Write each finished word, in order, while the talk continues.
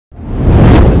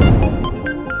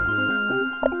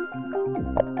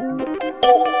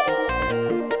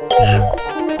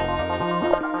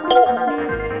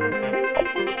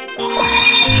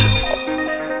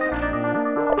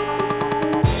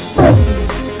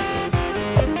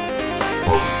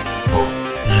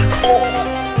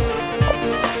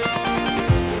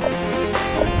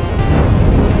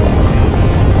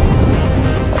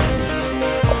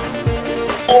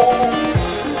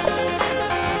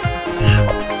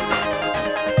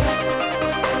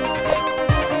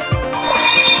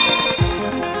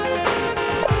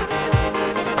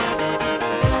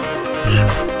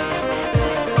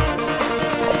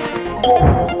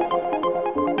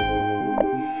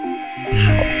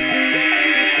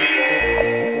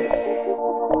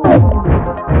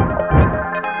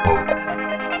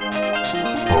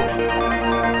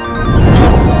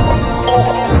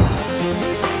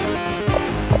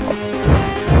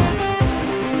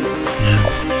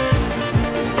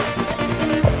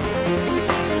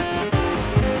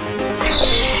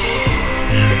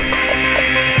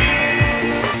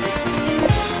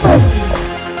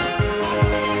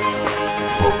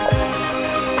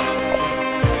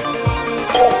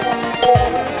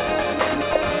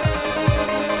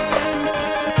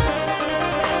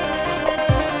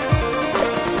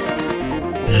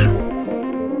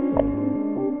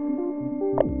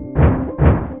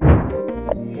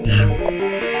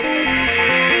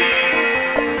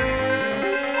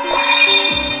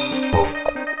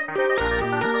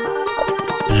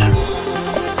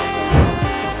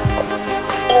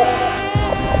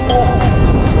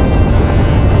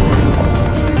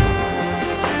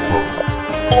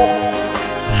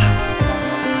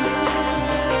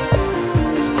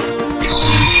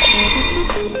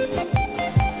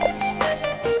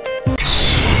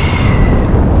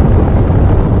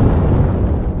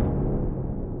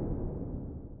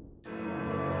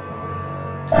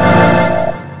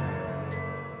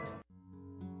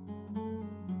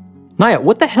Naya,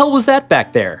 what the hell was that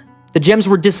back there? The gems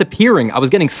were disappearing. I was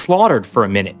getting slaughtered for a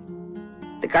minute.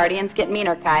 The Guardians get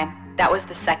meaner, Kai. That was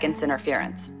the Second's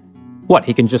interference. What,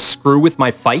 he can just screw with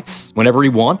my fights whenever he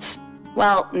wants?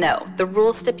 Well, no. The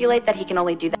rules stipulate that he can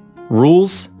only do that.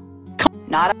 Rules?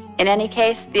 Not. In any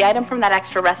case, the item from that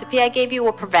extra recipe I gave you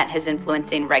will prevent his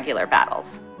influencing regular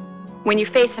battles. When you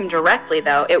face him directly,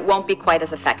 though, it won't be quite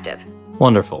as effective.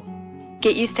 Wonderful.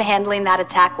 Get used to handling that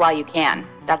attack while you can.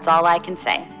 That's all I can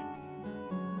say.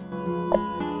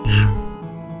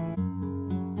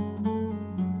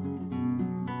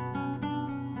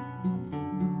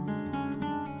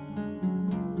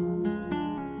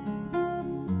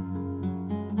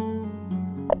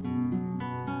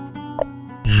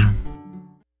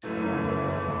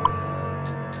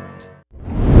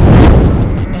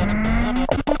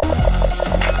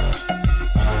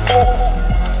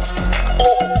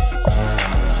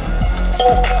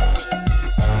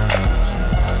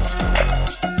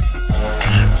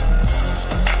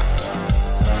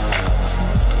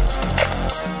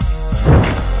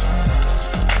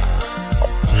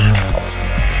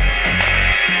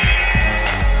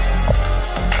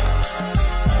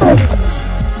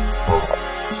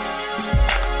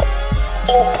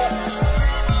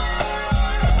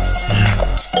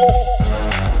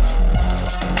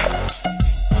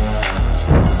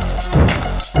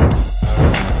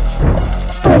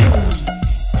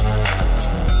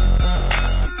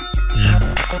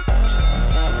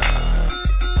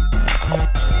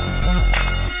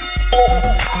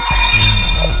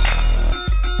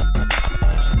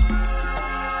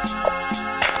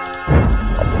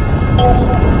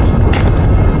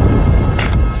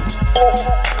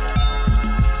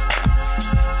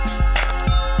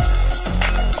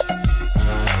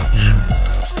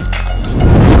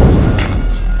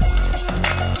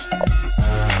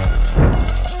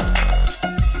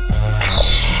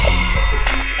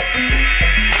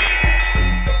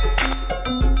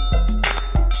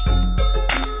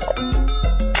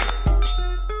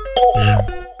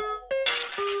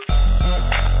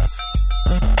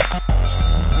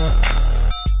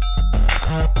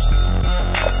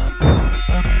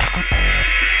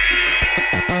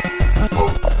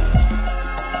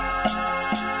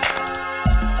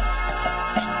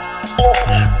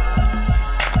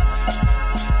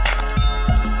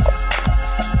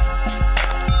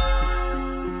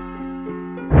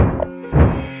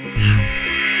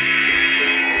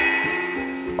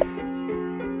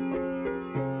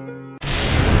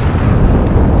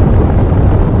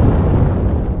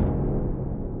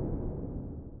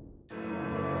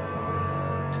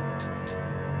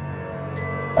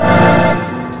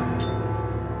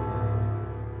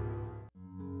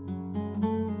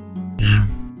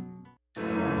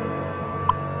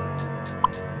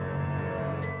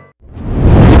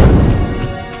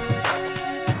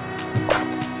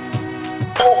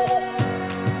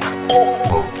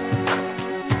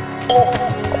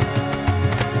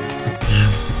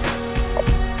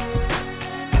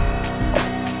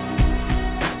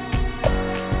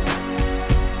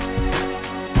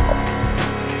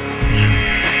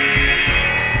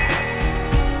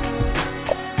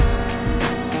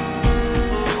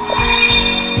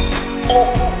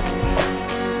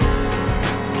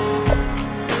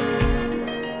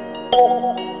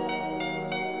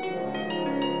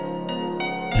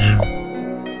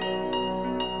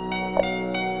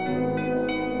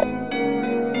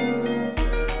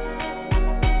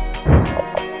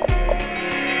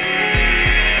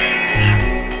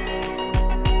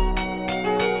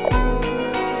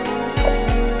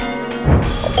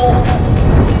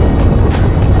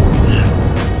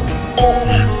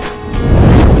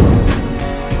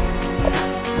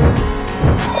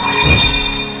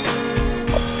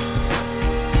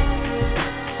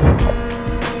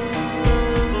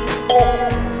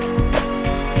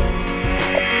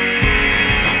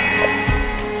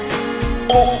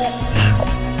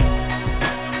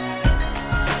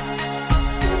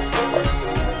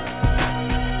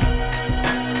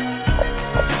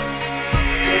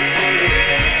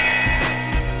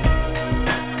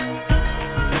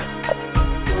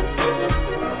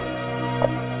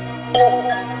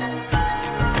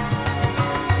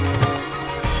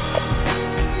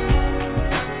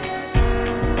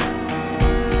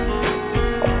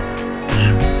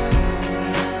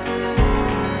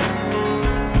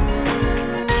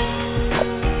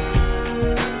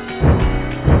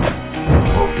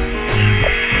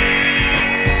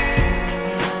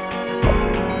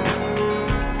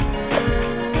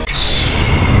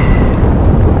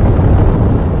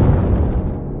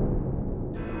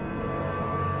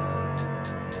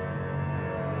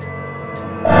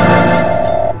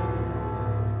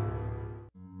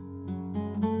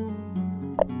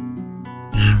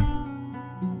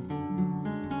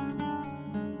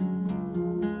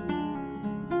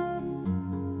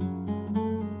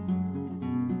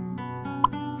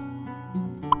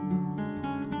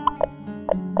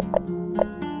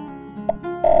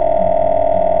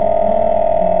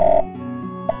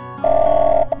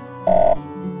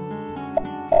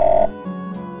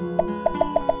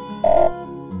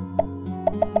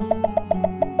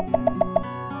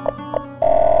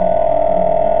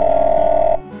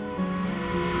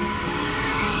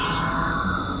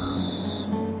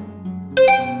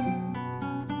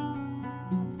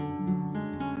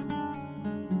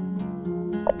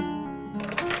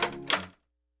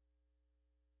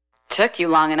 took you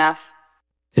long enough.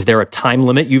 Is there a time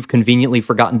limit you've conveniently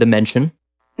forgotten to mention?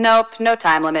 Nope, no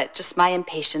time limit, just my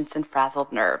impatience and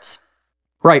frazzled nerves.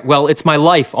 Right, well, it's my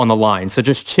life on the line, so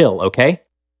just chill, okay?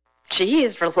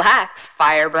 Jeez, relax,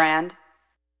 Firebrand.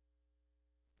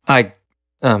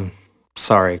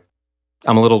 Sorry.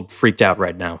 I'm a little freaked out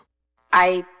right now.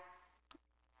 I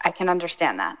can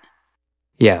understand that.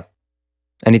 Yeah.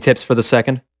 Any tips for the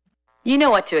second? You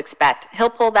know what to expect. He'll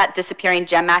pull that disappearing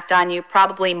gem act on you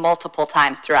probably multiple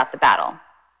times throughout the battle.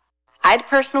 I'd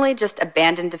personally just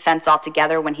abandon defense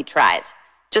altogether when he tries.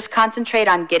 Just concentrate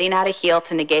on getting out a heal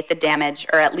to negate the damage,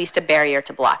 or at least a barrier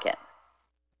to block it.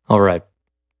 All right.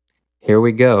 Here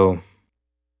we go.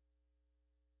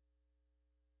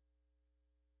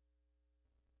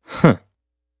 Huh.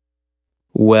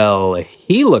 Well,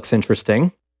 he looks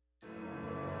interesting.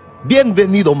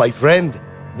 Bienvenido, my friend.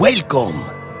 Welcome.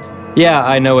 Yeah,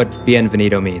 I know what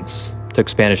bienvenido means. Took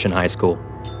Spanish in high school.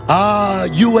 Ah,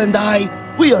 you and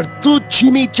I, we are two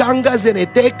chimichangas and a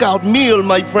takeout meal,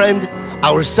 my friend.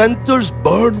 Our centers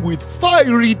burn with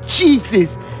fiery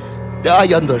cheeses.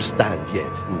 I understand,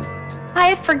 yes. I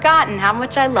had forgotten how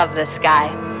much I love this guy.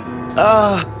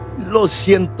 Ah, lo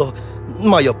siento.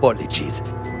 My apologies.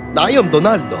 I am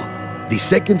Donaldo, the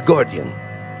second guardian.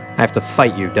 I have to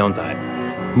fight you, don't I?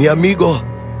 Mi amigo,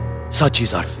 such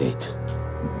is our fate.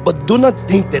 But do not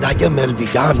think that I am el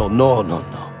villano, no, no,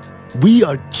 no. We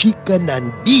are chicken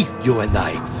and beef, you and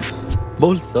I.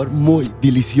 Both are muy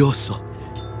delicioso.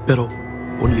 Pero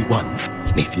only one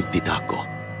may fit the taco.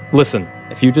 Listen,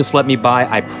 if you just let me by,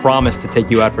 I promise to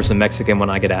take you out for some Mexican when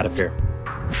I get out of here.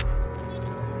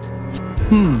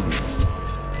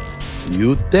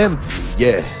 You tempt me,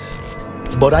 yes.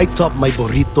 But I top my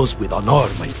burritos with honor,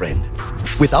 my friend.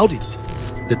 Without it,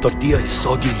 the tortilla is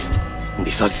soggy and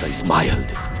the salsa is mild.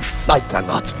 I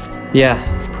cannot. Yeah,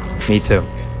 me too.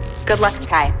 Good luck,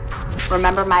 Kai.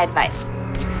 Remember my advice.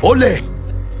 Ole!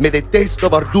 May the taste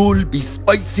of our duel be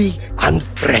spicy and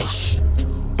fresh.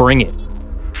 Bring it.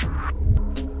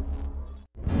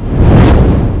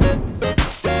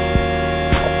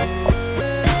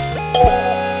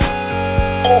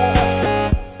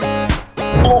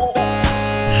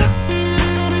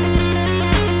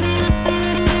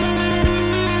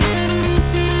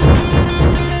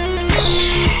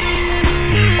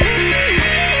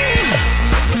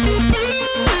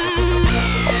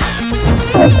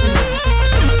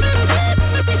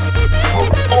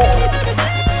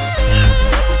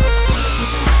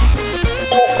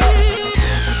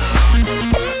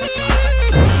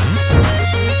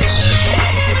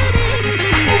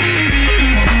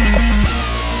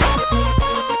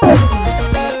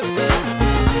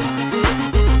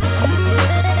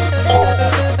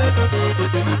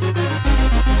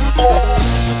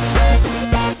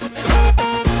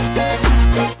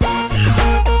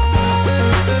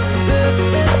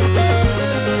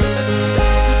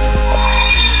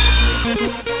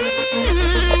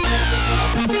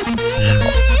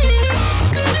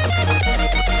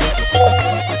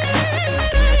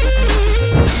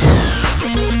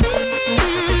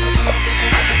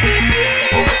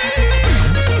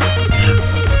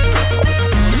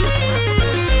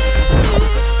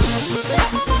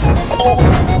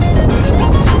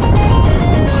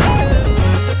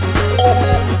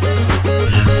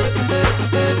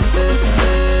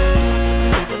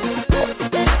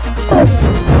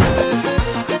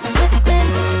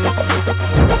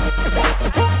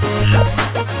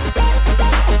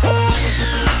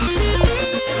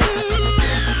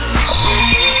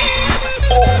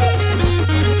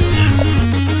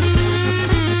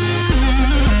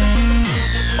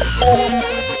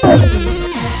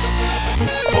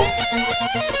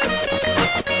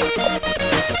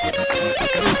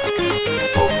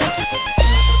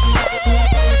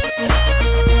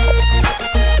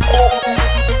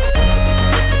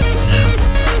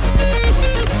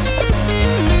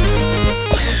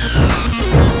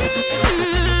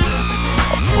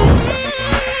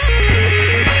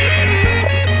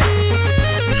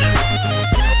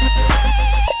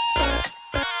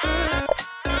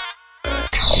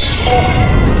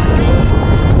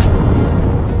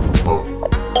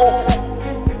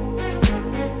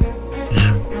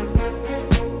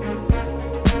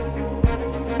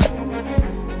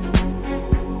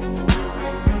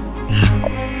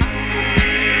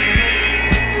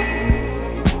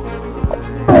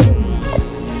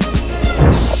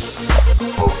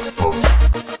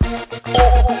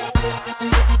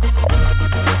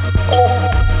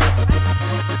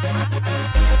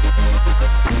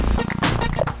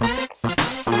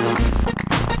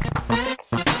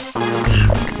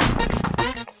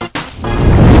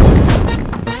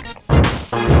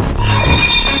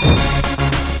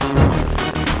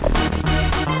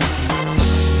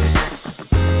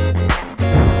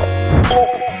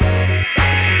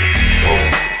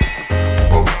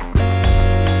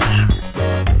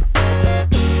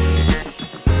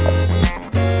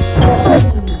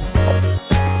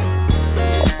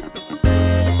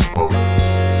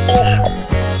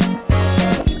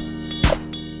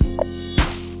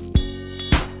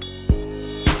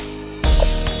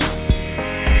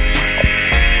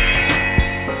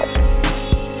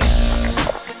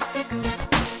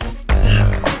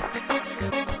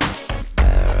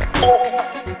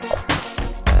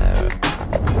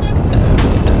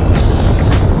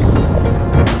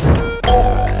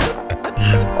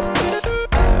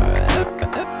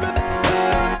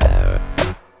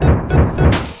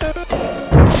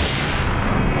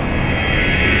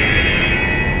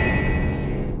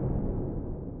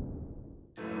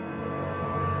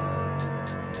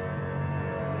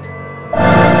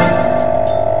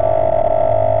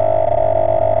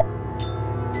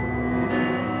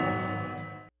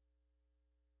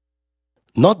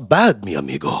 Not bad, mi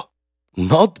amigo.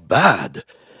 Not bad.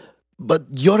 But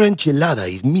your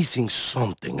enchilada is missing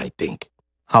something, I think.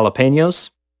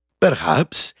 Jalapenos?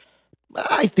 Perhaps.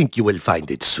 I think you will find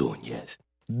it soon, yes.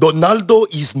 Donaldo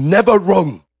is never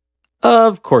wrong.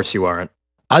 Of course you aren't.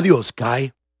 Adios,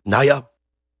 Kai. Naya.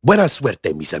 Buena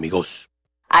suerte, mis amigos.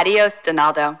 Adios,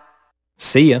 Donaldo.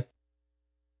 See ya.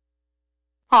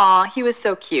 Aw, he was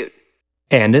so cute.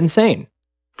 And insane.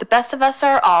 The best of us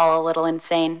are all a little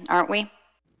insane, aren't we?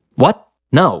 What?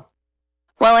 No.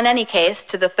 Well, in any case,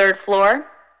 to the third floor,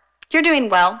 you're doing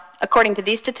well. According to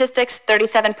these statistics,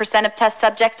 37% of test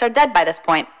subjects are dead by this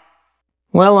point.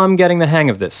 Well, I'm getting the hang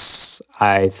of this,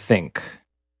 I think.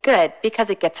 Good, because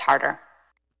it gets harder.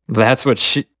 That's what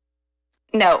she...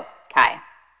 No, Kai.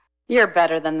 You're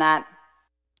better than that.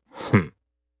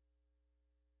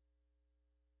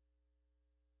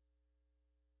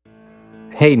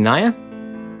 Hey, Naya?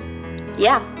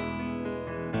 Yeah.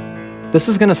 This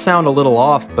is gonna sound a little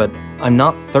off, but I'm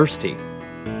not thirsty.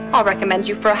 I'll recommend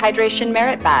you for a hydration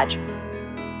merit badge.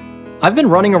 I've been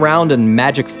running around and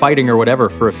magic fighting or whatever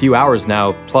for a few hours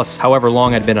now, plus however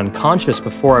long I'd been unconscious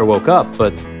before I woke up,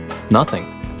 but nothing.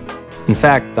 In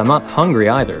fact, I'm not hungry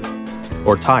either.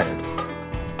 Or tired.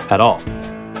 At all.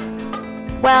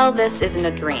 Well, this isn't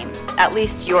a dream. At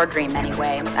least your dream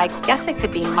anyway. I guess it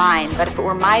could be mine, but if it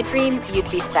were my dream, you'd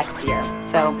be sexier.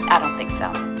 So, I don't think so.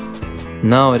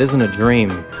 No, it isn't a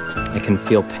dream. I can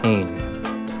feel pain.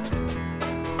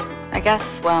 I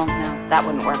guess, well, no, that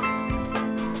wouldn't work.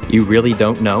 You really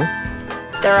don't know?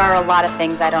 There are a lot of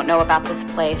things I don't know about this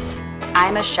place.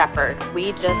 I'm a shepherd.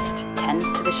 We just tend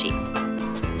to the sheep.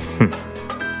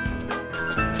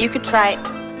 You could try...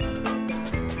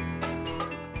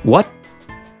 What?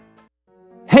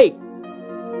 Hey!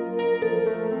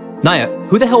 Naya,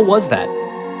 who the hell was that?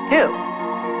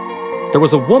 Who? There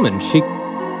was a woman, she...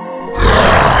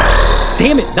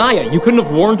 Damn it, Naya, you couldn't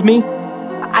have warned me?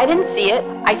 I didn't see it,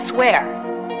 I swear.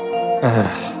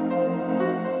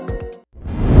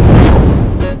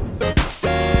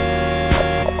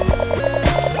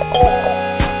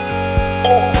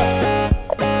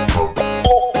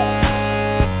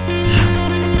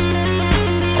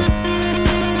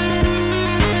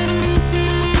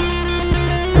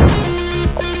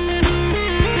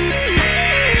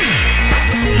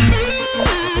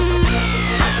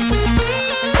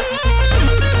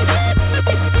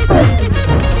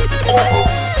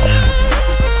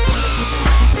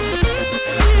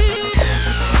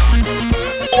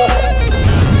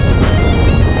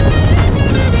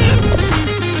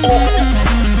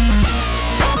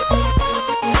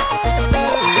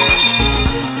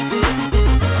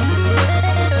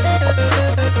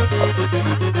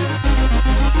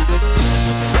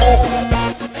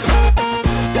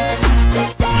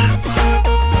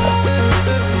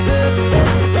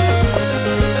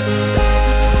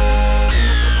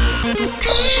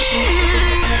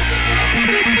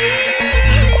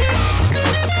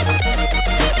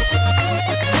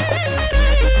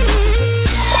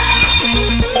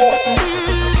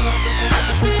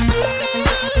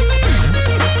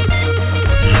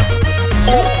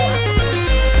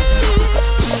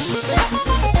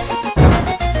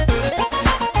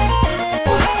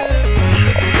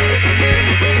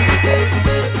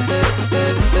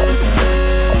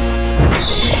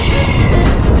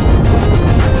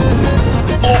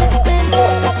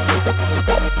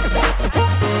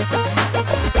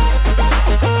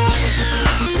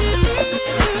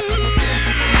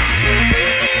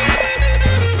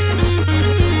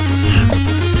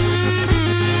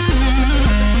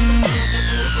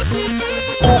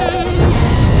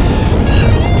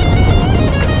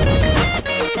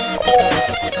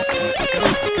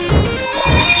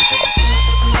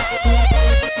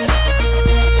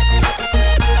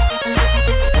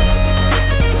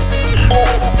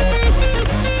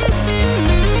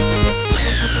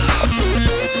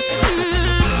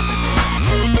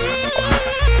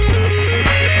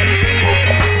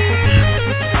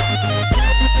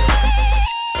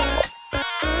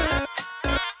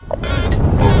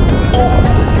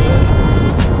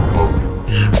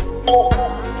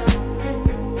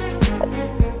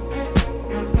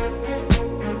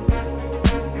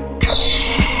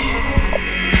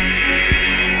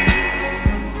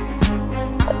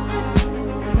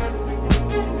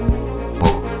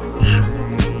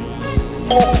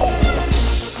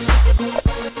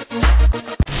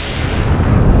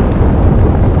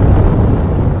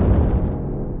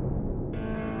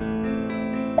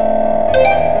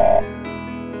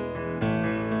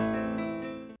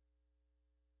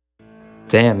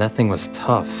 Damn, that thing was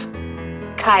tough.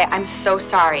 Kai, I'm so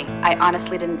sorry. I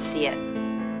honestly didn't see it.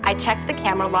 I checked the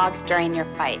camera logs during your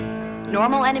fight.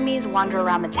 Normal enemies wander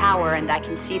around the tower and I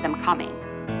can see them coming.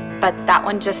 But that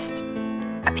one just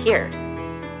appeared.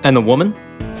 And the woman?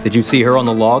 Did you see her on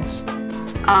the logs?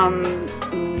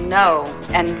 No.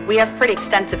 And we have pretty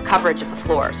extensive coverage of the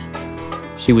floors.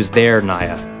 She was there,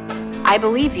 Naya. I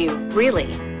believe you, really.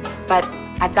 But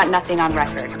I've got nothing on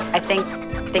record. I think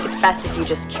it's best if you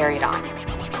just carry it on.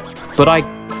 But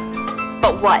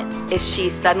But what? Is she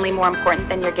suddenly more important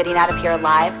than you're getting out of here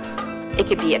alive? It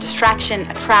could be a distraction,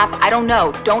 a trap, I don't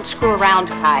know. Don't screw around,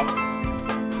 Kai.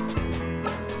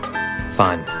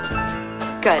 Fine.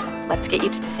 Good. Let's get you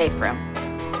to the safe room.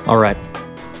 All right.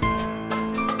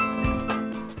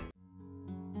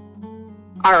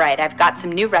 All right, I've got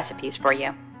some new recipes for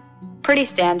you. Pretty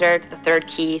standard, the third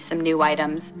key, some new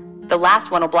items. The last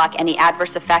one will block any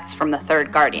adverse effects from the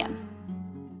third guardian.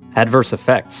 Adverse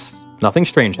effects. Nothing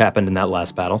strange happened in that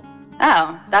last battle.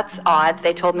 Oh, that's odd.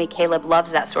 They told me Caleb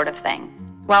loves that sort of thing.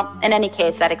 Well, in any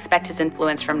case, I'd expect his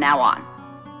influence from now on.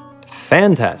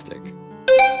 Fantastic.